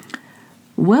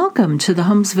Welcome to the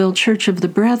Holmesville Church of the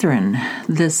Brethren.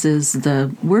 This is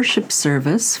the worship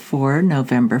service for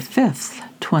November 5th,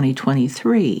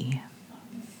 2023.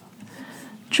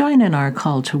 Join in our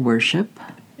call to worship.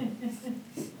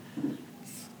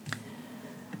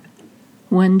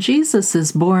 When Jesus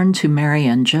is born to Mary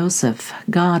and Joseph,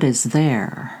 God is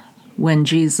there. When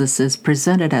Jesus is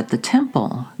presented at the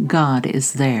temple, God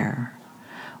is there.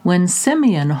 When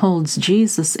Simeon holds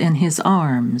Jesus in his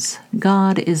arms,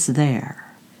 God is there.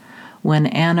 When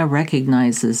Anna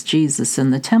recognizes Jesus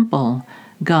in the temple,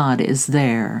 God is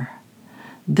there.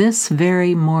 This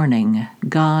very morning,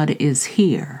 God is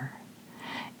here.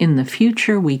 In the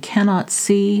future we cannot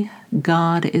see,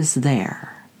 God is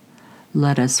there.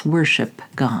 Let us worship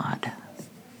God.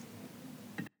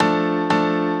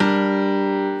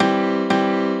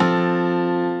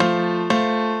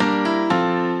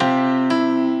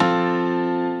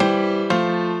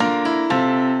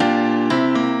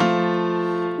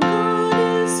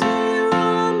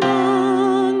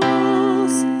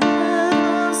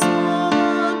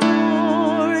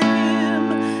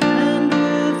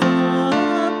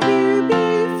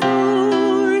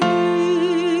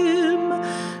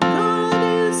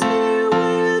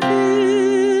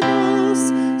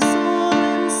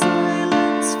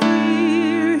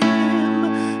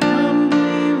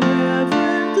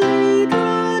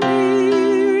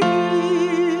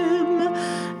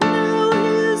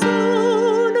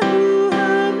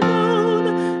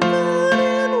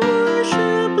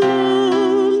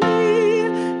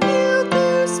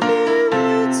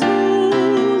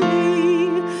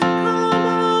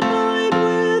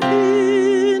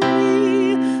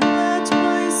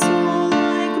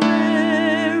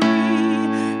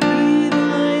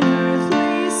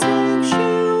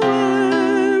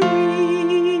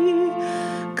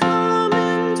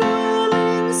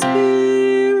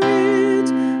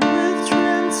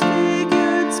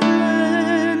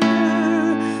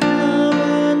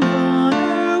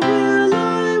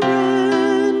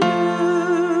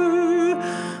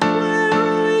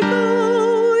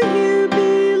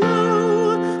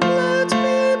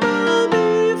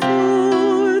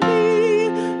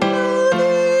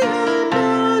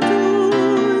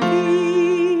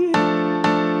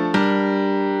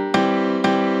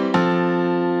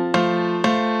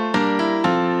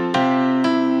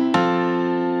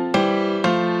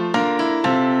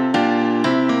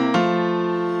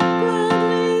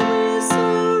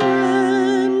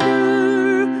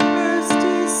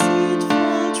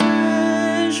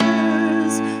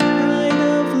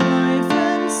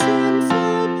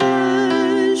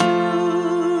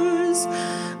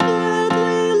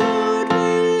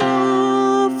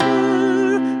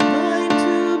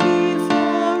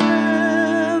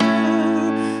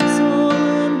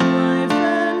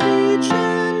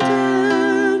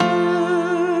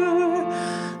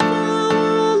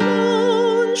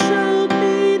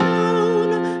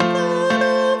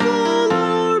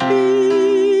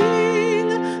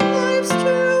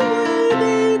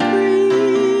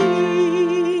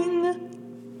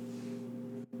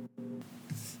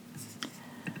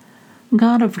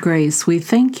 God of grace, we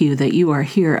thank you that you are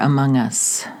here among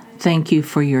us. Thank you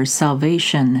for your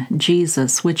salvation,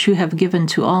 Jesus, which you have given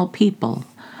to all people,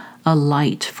 a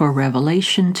light for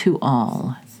revelation to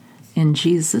all. In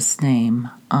Jesus' name,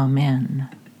 amen.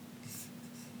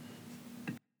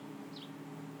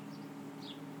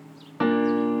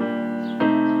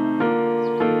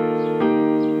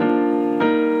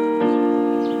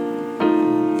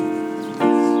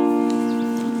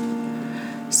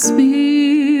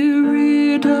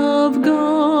 Spirit of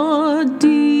God,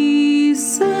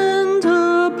 descend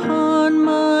upon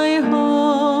my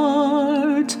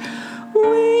heart.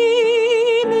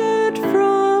 Wean it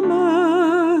from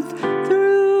earth,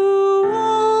 through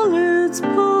all its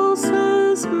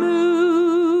pulses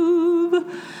move.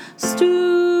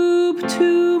 Stoop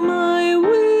to my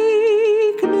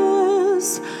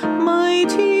weakness,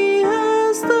 mighty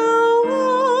as thou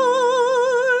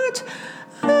art,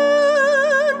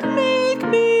 and make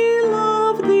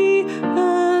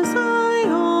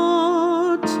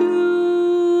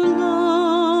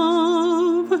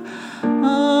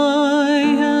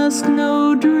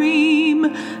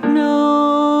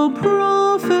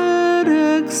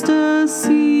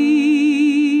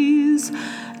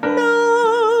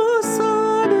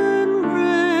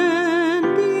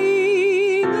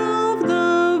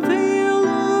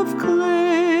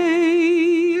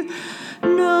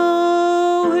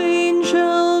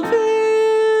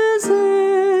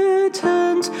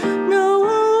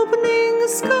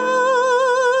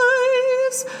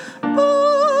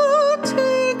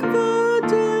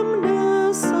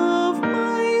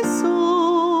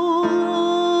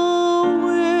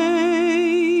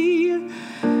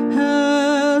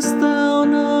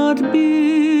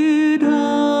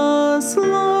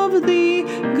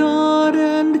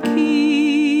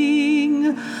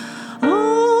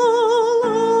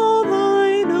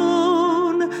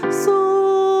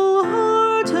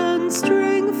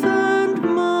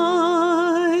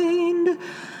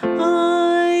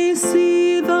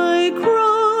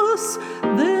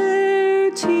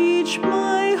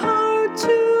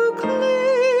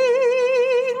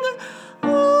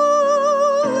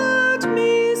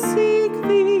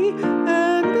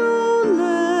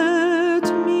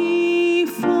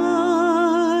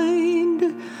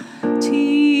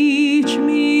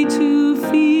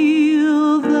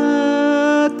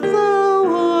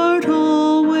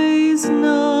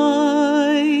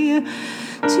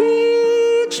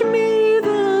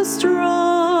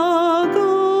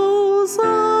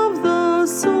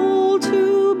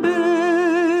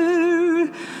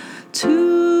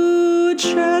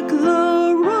check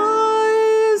the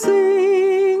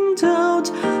rising doubt,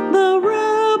 the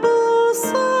rebel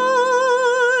sigh.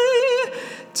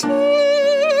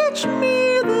 Teach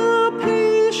me the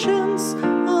patience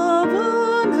of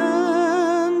an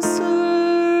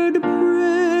answered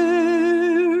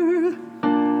prayer.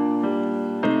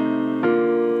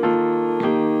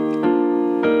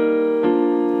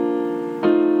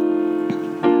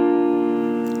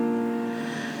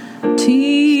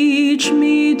 Teach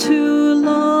me to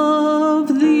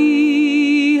love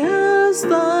thee as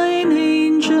thine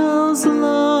angels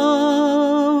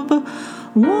love,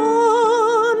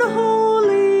 one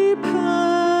holy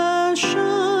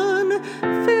passion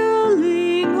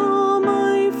filling all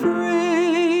my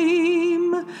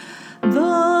frame,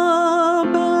 the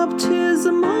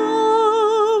baptism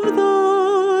of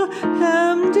the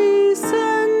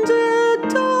hem-descended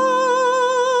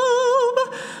dove,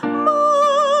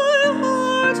 my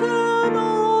heart an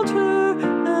altar,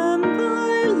 and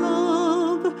thy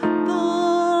love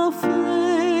the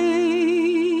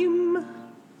flame.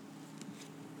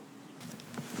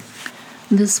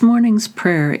 This morning's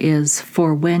prayer is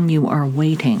for when you are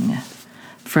waiting,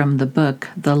 from the book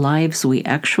The Lives We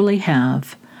Actually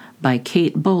Have by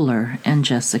Kate Bowler and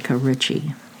Jessica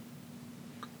Ritchie.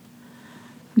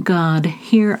 God,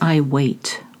 here I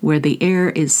wait, where the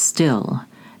air is still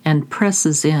and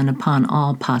presses in upon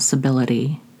all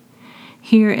possibility.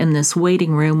 Here in this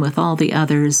waiting room with all the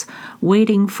others,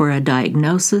 waiting for a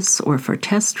diagnosis or for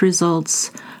test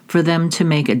results, for them to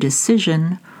make a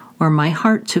decision, or my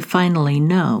heart to finally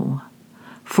know,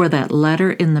 for that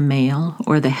letter in the mail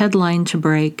or the headline to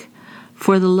break,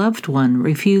 for the loved one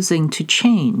refusing to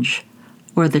change,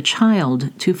 or the child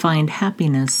to find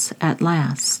happiness at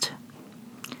last.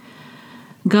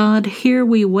 God, here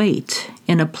we wait,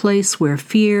 in a place where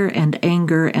fear and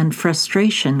anger and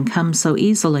frustration come so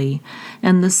easily,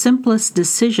 and the simplest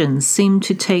decisions seem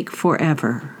to take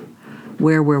forever,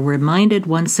 where we're reminded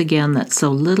once again that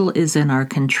so little is in our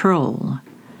control.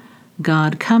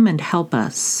 God, come and help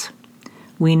us.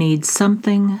 We need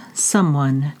something,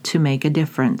 someone to make a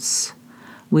difference.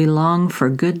 We long for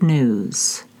good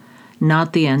news,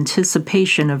 not the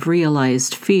anticipation of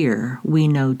realized fear we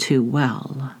know too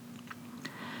well.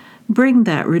 Bring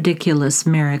that ridiculous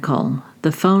miracle,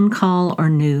 the phone call or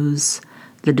news,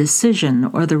 the decision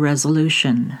or the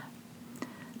resolution.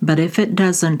 But if it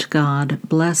doesn't, God,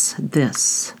 bless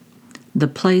this, the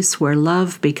place where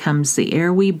love becomes the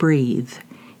air we breathe,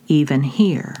 even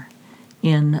here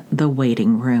in the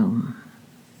waiting room.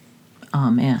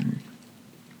 Amen.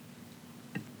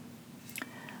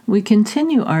 We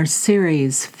continue our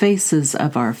series, Faces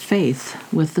of Our Faith,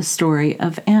 with the story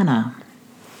of Anna.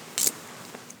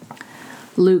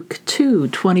 Luke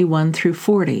 2:21 through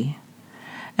 40.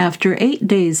 After 8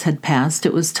 days had passed,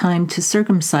 it was time to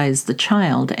circumcise the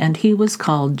child, and he was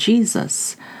called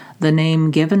Jesus, the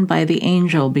name given by the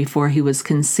angel before he was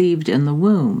conceived in the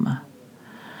womb.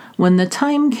 When the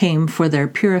time came for their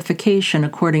purification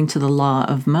according to the law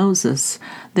of Moses,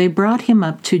 they brought him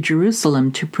up to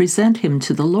Jerusalem to present him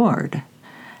to the Lord.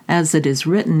 As it is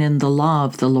written in the law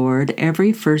of the Lord,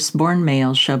 every firstborn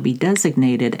male shall be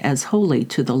designated as holy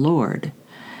to the Lord.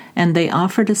 And they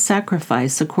offered a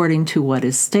sacrifice according to what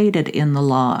is stated in the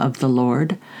law of the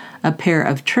Lord, a pair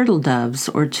of turtle doves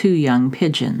or 2 young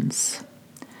pigeons.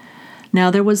 Now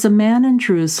there was a man in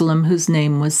Jerusalem whose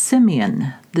name was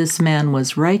Simeon. This man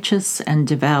was righteous and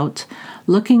devout,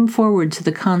 looking forward to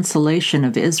the consolation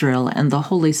of Israel, and the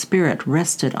Holy Spirit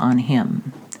rested on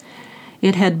him.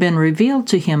 It had been revealed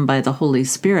to him by the Holy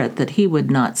Spirit that he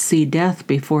would not see death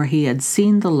before he had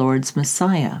seen the Lord's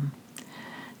Messiah.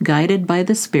 Guided by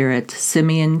the Spirit,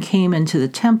 Simeon came into the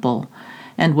temple,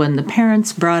 and when the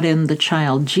parents brought in the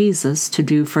child Jesus to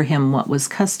do for him what was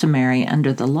customary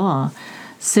under the law,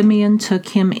 Simeon took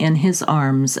him in his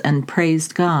arms and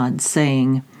praised God,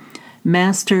 saying,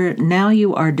 "Master, now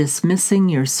you are dismissing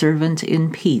your servant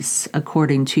in peace,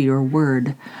 according to your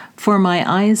word, for my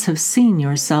eyes have seen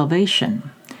your salvation,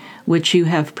 which you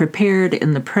have prepared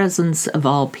in the presence of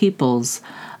all peoples,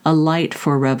 a light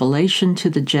for revelation to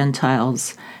the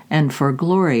Gentiles, and for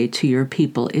glory to your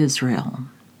people Israel."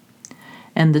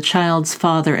 And the child's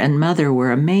father and mother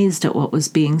were amazed at what was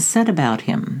being said about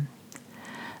him.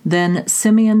 Then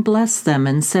Simeon blessed them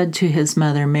and said to his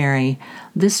mother Mary,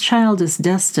 "This child is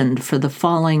destined for the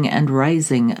falling and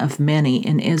rising of many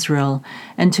in Israel,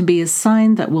 and to be a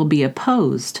sign that will be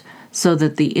opposed, so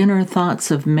that the inner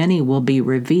thoughts of many will be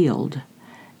revealed,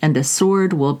 and a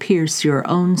sword will pierce your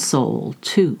own soul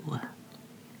too."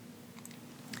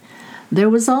 There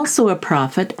was also a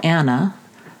prophet, Anna,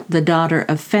 the daughter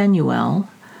of Phanuel,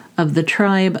 of the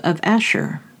tribe of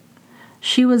Asher.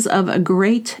 She was of a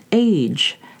great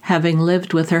age, having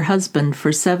lived with her husband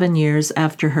for 7 years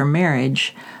after her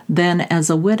marriage, then as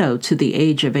a widow to the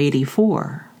age of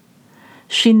 84.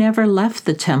 She never left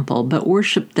the temple, but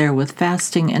worshipped there with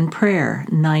fasting and prayer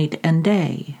night and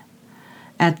day.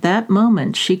 At that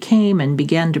moment she came and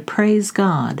began to praise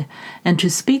God and to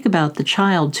speak about the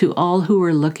child to all who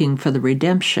were looking for the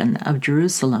redemption of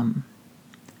Jerusalem.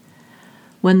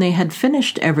 When they had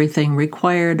finished everything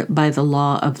required by the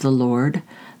law of the Lord,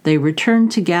 they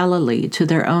returned to Galilee, to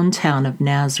their own town of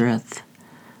Nazareth.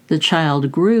 The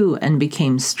child grew and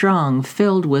became strong,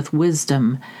 filled with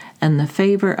wisdom, and the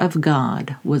favor of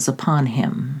God was upon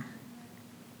him.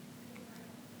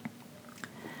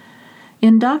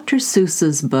 In Dr.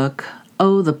 Seuss's book,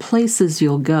 Oh, the Places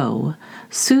You'll Go,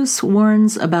 Seuss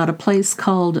warns about a place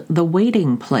called the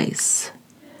Waiting Place.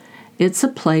 It's a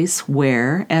place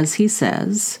where, as he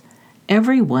says,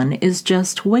 everyone is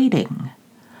just waiting.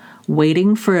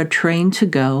 Waiting for a train to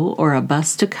go, or a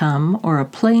bus to come, or a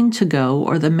plane to go,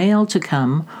 or the mail to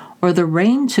come, or the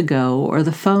rain to go, or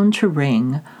the phone to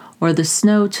ring, or the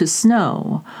snow to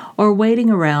snow, or waiting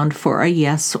around for a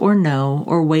yes or no,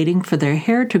 or waiting for their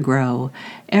hair to grow.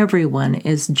 Everyone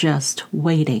is just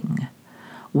waiting.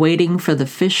 Waiting for the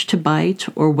fish to bite,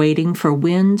 or waiting for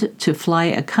wind to fly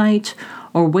a kite,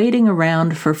 or waiting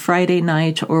around for Friday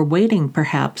night, or waiting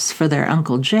perhaps for their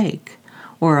Uncle Jake,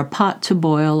 or a pot to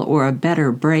boil, or a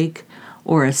better break,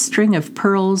 or a string of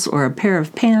pearls, or a pair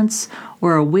of pants,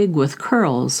 or a wig with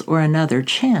curls, or another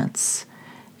chance.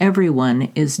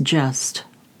 Everyone is just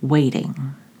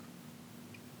waiting.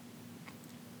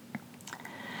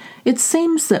 It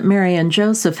seems that Mary and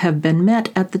Joseph have been met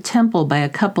at the temple by a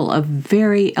couple of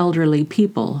very elderly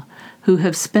people who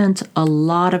have spent a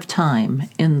lot of time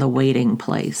in the waiting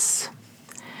place.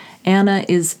 Anna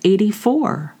is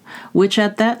 84, which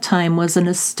at that time was an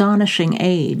astonishing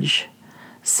age.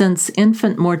 Since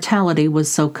infant mortality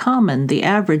was so common, the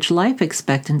average life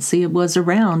expectancy was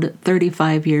around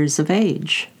 35 years of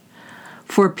age.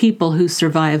 For people who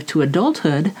survive to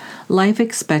adulthood, life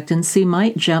expectancy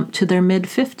might jump to their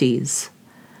mid-50s.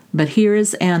 But here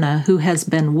is Anna, who has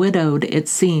been widowed, it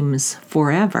seems,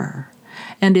 forever,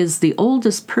 and is the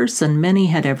oldest person many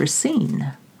had ever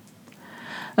seen.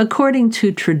 According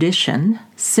to tradition,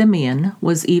 Simeon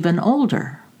was even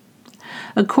older.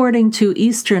 According to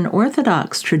Eastern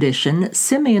Orthodox tradition,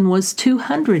 Simeon was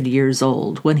 200 years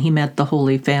old when he met the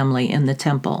Holy Family in the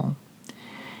temple.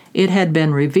 It had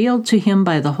been revealed to him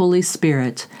by the Holy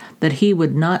Spirit that he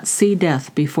would not see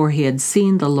death before he had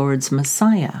seen the Lord's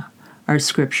Messiah, our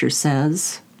scripture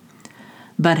says.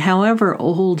 But however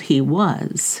old he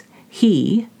was,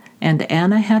 he, and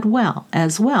Anna had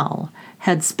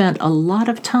had spent a lot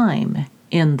of time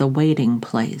in the waiting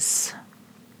place.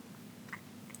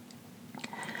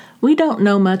 We don't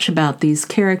know much about these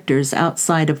characters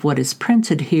outside of what is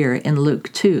printed here in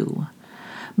Luke 2,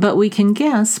 but we can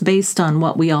guess, based on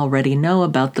what we already know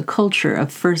about the culture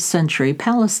of first-century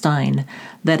Palestine,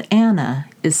 that Anna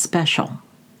is special.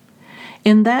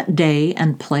 In that day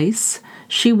and place,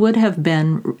 she would have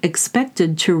been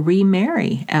expected to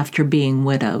remarry after being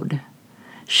widowed.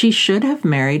 She should have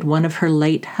married one of her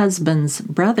late husband's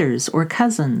brothers or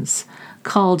cousins,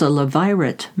 called a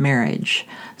levirate marriage,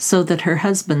 so that her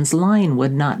husband's line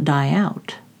would not die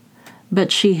out.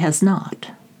 But she has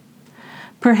not.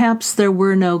 Perhaps there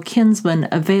were no kinsmen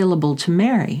available to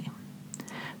marry.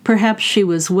 Perhaps she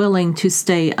was willing to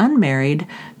stay unmarried,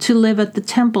 to live at the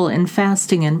temple in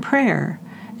fasting and prayer,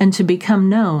 and to become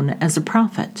known as a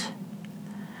prophet.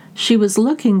 She was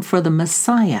looking for the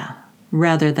Messiah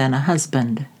rather than a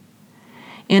husband.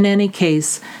 In any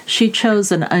case, she chose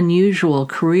an unusual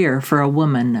career for a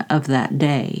woman of that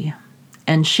day,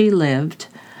 and she lived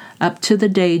up to the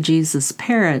day Jesus'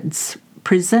 parents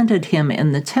presented him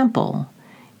in the temple,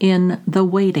 in the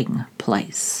waiting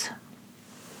place.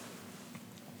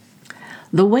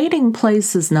 The waiting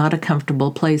place is not a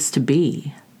comfortable place to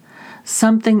be.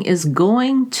 Something is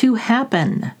going to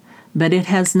happen, but it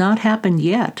has not happened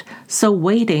yet, so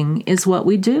waiting is what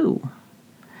we do.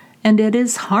 And it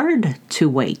is hard to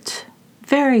wait,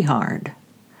 very hard.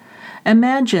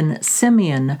 Imagine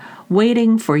Simeon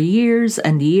waiting for years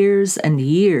and years and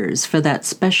years for that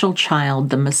special child,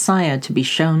 the Messiah, to be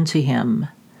shown to him.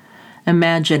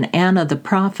 Imagine Anna the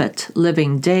prophet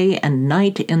living day and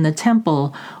night in the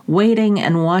temple, waiting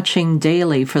and watching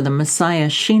daily for the Messiah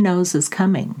she knows is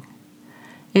coming.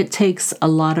 It takes a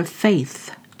lot of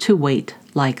faith to wait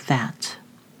like that.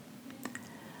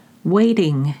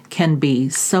 Waiting can be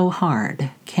so hard,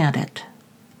 can't it?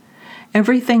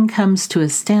 Everything comes to a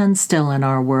standstill in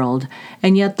our world,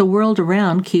 and yet the world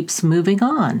around keeps moving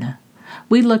on.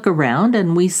 We look around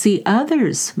and we see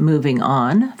others moving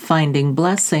on, finding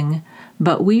blessing,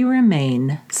 but we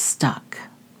remain stuck.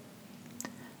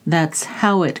 That's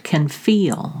how it can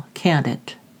feel, can't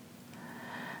it?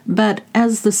 But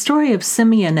as the story of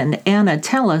Simeon and Anna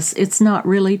tell us, it's not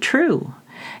really true.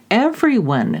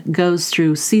 Everyone goes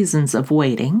through seasons of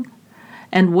waiting,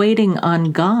 and waiting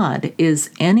on God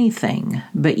is anything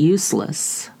but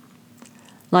useless.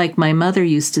 Like my mother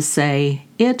used to say,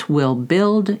 it will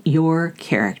build your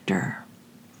character.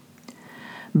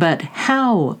 But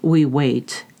how we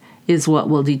wait is what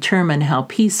will determine how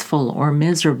peaceful or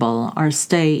miserable our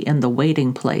stay in the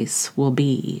waiting place will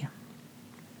be.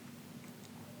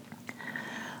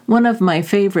 One of my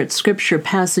favorite scripture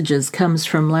passages comes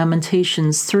from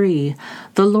Lamentations 3.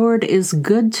 The Lord is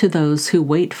good to those who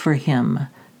wait for him,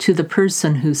 to the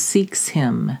person who seeks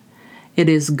him. It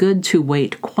is good to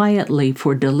wait quietly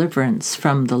for deliverance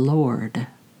from the Lord.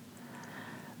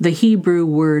 The Hebrew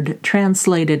word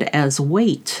translated as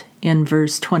wait in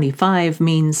verse 25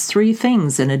 means three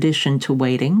things in addition to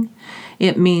waiting.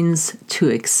 It means to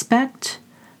expect,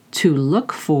 to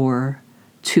look for,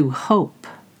 to hope.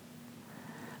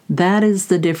 That is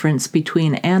the difference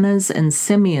between Anna's and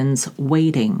Simeon's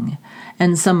waiting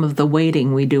and some of the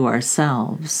waiting we do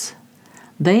ourselves.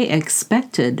 They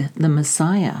expected the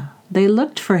Messiah. They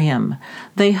looked for him.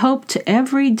 They hoped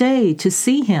every day to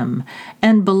see him,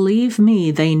 and believe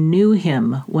me, they knew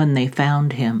him when they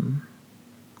found him.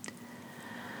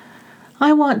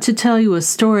 I want to tell you a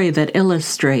story that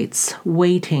illustrates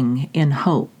waiting in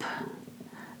hope.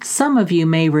 Some of you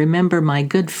may remember my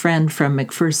good friend from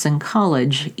McPherson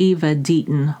College, Eva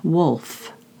Deaton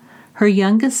Wolfe. Her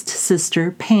youngest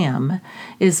sister, Pam,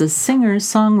 is a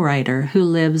singer-songwriter who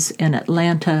lives in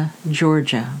Atlanta,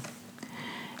 Georgia.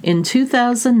 In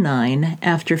 2009,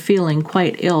 after feeling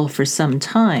quite ill for some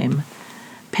time,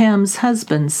 Pam's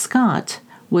husband, Scott,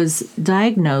 was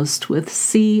diagnosed with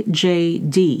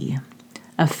CJD,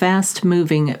 a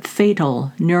fast-moving,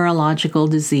 fatal neurological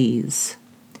disease.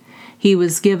 He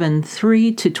was given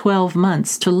 3 to 12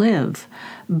 months to live,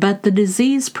 but the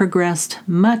disease progressed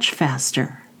much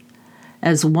faster.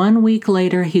 As 1 week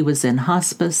later he was in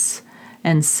hospice,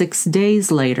 and 6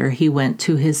 days later he went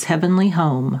to his heavenly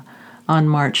home on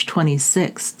March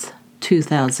 26,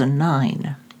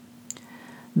 2009.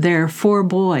 Their 4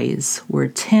 boys were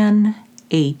 10,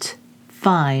 8,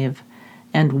 5,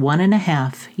 and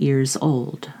 1.5 years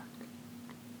old.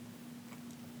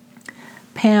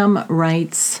 Pam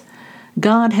writes,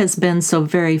 God has been so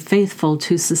very faithful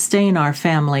to sustain our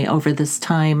family over this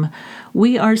time.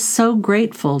 We are so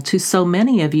grateful to so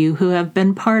many of you who have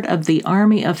been part of the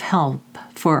army of help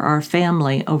for our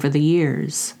family over the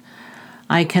years.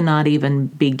 I cannot even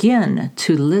begin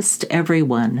to list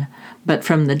everyone, but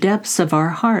from the depths of our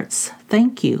hearts,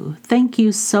 thank you. Thank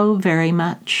you so very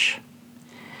much.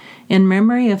 In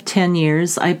memory of 10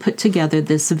 years, I put together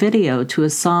this video to a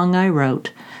song I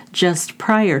wrote just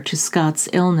prior to Scott's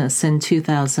illness in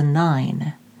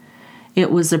 2009.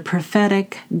 It was a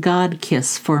prophetic God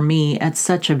kiss for me at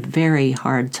such a very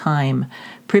hard time,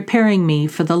 preparing me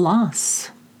for the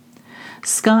loss.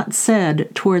 Scott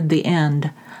said toward the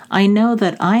end, I know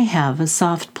that I have a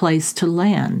soft place to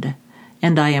land,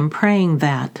 and I am praying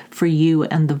that for you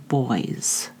and the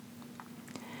boys.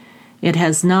 It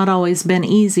has not always been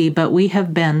easy, but we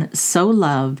have been so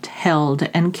loved, held,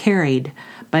 and carried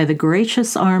by the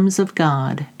gracious arms of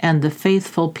God and the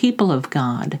faithful people of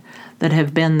God that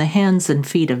have been the hands and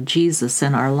feet of Jesus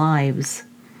in our lives.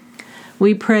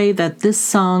 We pray that this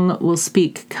song will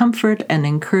speak comfort and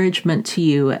encouragement to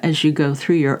you as you go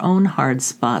through your own hard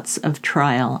spots of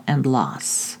trial and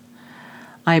loss.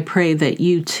 I pray that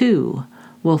you, too,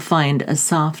 will find a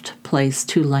soft place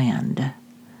to land.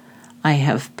 I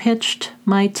have pitched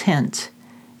my tent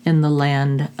in the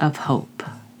land of hope.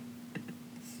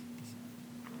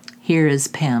 Here is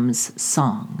Pam's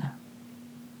song.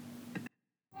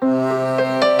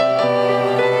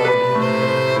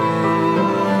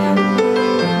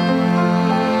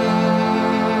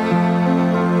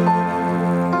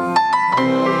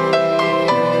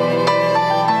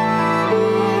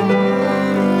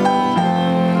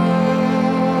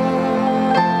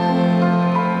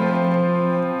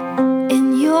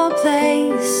 In your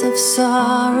place of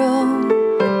sorrow,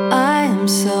 I am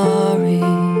sorry,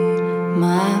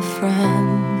 my friend.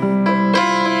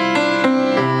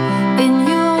 In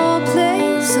your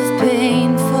place of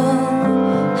painful,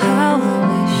 how I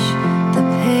wish the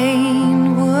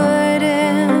pain would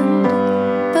end.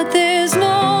 But there's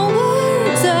no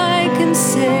words I can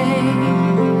say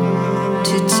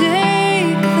to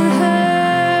take the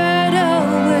hurt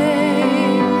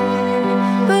away.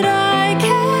 But I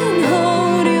can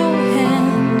hold your hand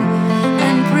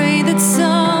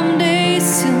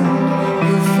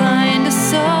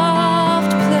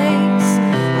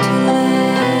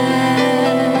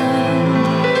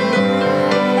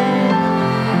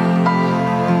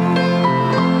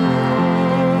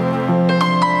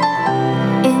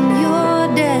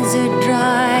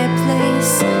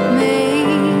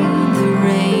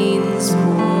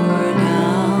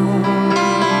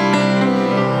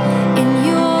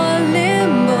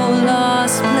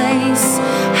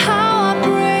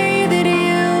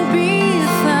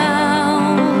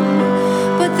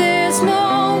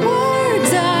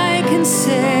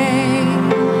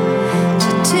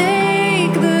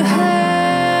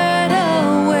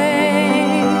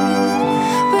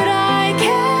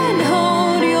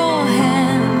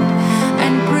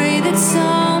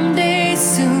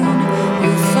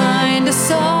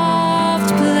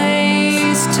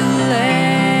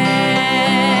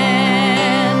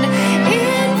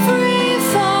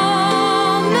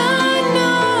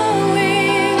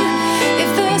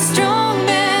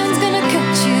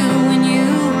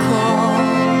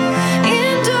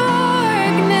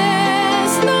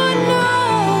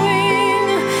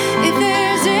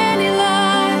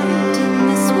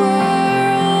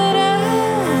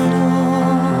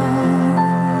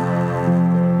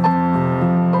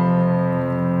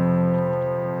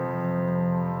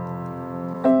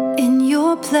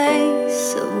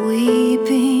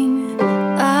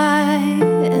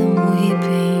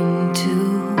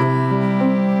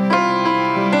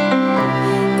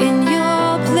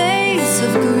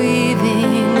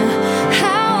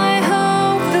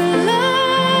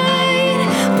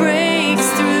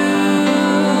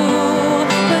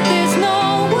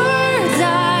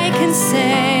can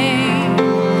say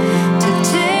to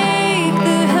take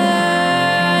the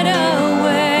hurt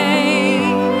away.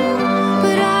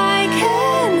 But I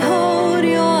can hold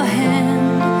your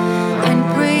hand and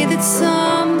pray that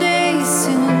someday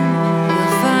soon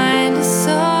you'll find a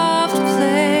soft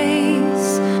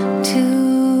place to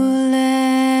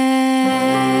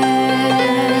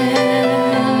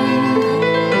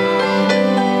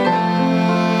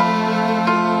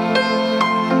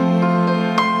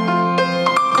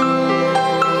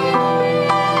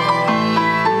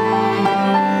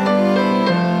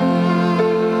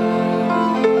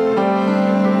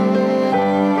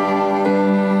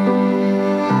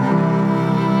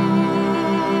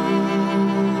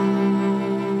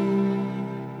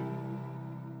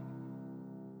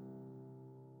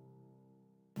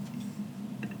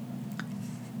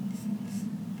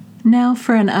Now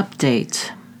for an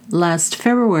update. Last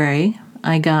February,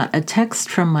 I got a text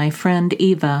from my friend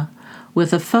Eva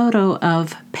with a photo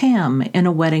of Pam in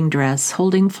a wedding dress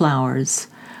holding flowers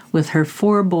with her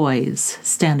 4 boys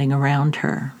standing around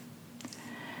her.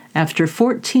 After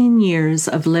 14 years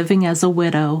of living as a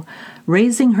widow,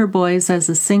 raising her boys as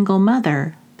a single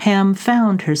mother, Pam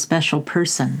found her special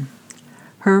person.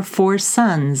 Her 4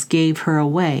 sons gave her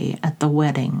away at the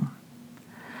wedding.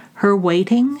 Her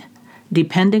waiting,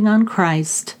 depending on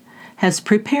Christ, has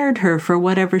prepared her for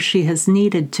whatever she has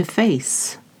needed to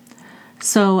face.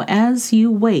 So as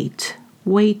you wait,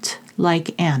 wait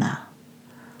like Anna.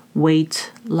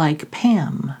 Wait like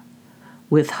Pam,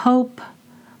 with hope,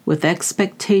 with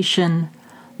expectation,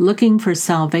 looking for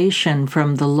salvation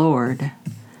from the Lord.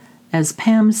 As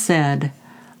Pam said,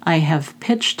 I have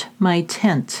pitched my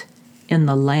tent in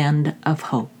the land of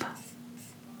hope.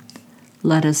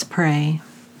 Let us pray.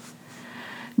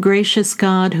 Gracious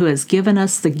God, who has given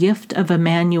us the gift of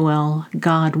Emmanuel,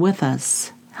 God with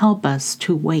us, help us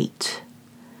to wait.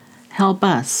 Help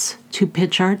us to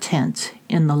pitch our tent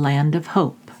in the land of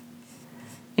hope.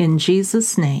 In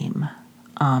Jesus' name,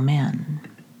 Amen.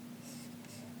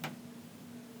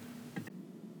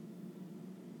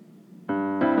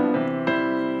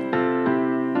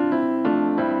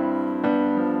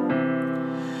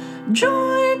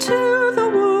 Joy to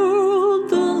the world,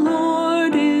 the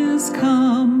Lord is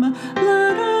come.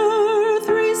 Let earth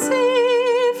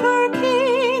receive her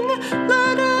King.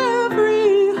 Let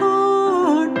every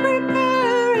heart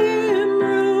prepare him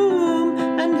room.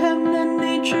 And heaven and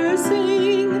nature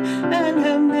sing, and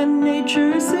heaven and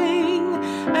nature sing,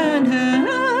 and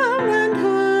heaven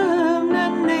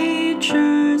and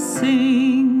nature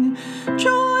sing.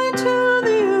 Joy to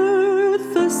the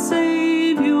earth, the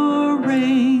Savior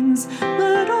reigns.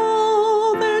 Let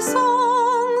all their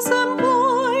songs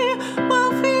employ,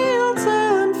 while fields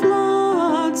and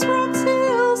floods, rocks,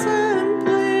 hills, and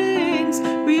plains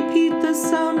repeat the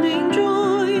sounding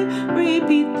joy,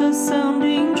 repeat the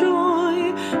sounding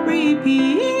joy,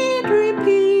 repeat,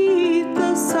 repeat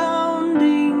the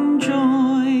sounding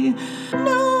joy.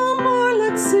 No more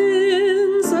let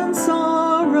sins and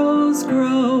sorrows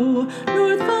grow,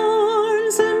 nor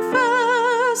thorns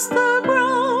infest the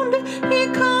ground. He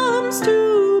comes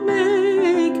to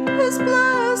make his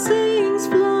blessings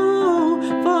flow,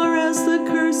 far as the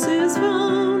curse is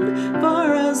found,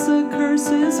 far as the curse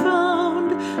is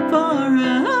found, far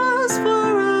as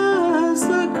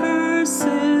the curse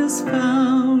is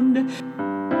found.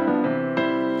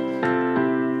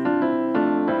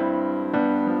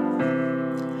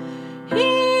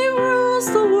 He rules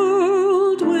the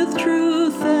world with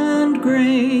truth and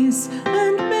grace,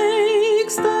 and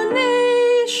makes the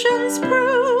nations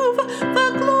prove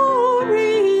the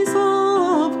glories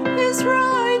of his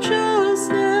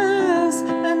righteousness,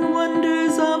 and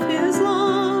wonders of his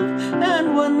love,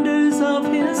 and wonders of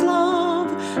his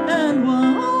love, and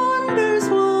wonders,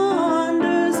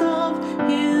 wonders of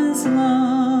his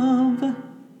love.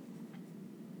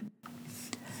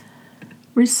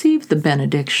 Receive the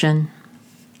benediction.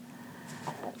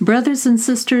 Brothers and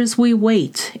sisters, we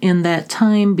wait in that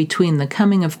time between the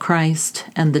coming of Christ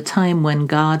and the time when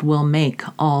God will make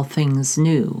all things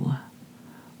new.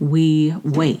 We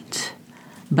wait,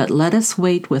 but let us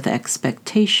wait with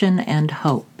expectation and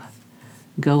hope.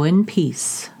 Go in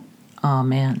peace.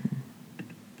 Amen.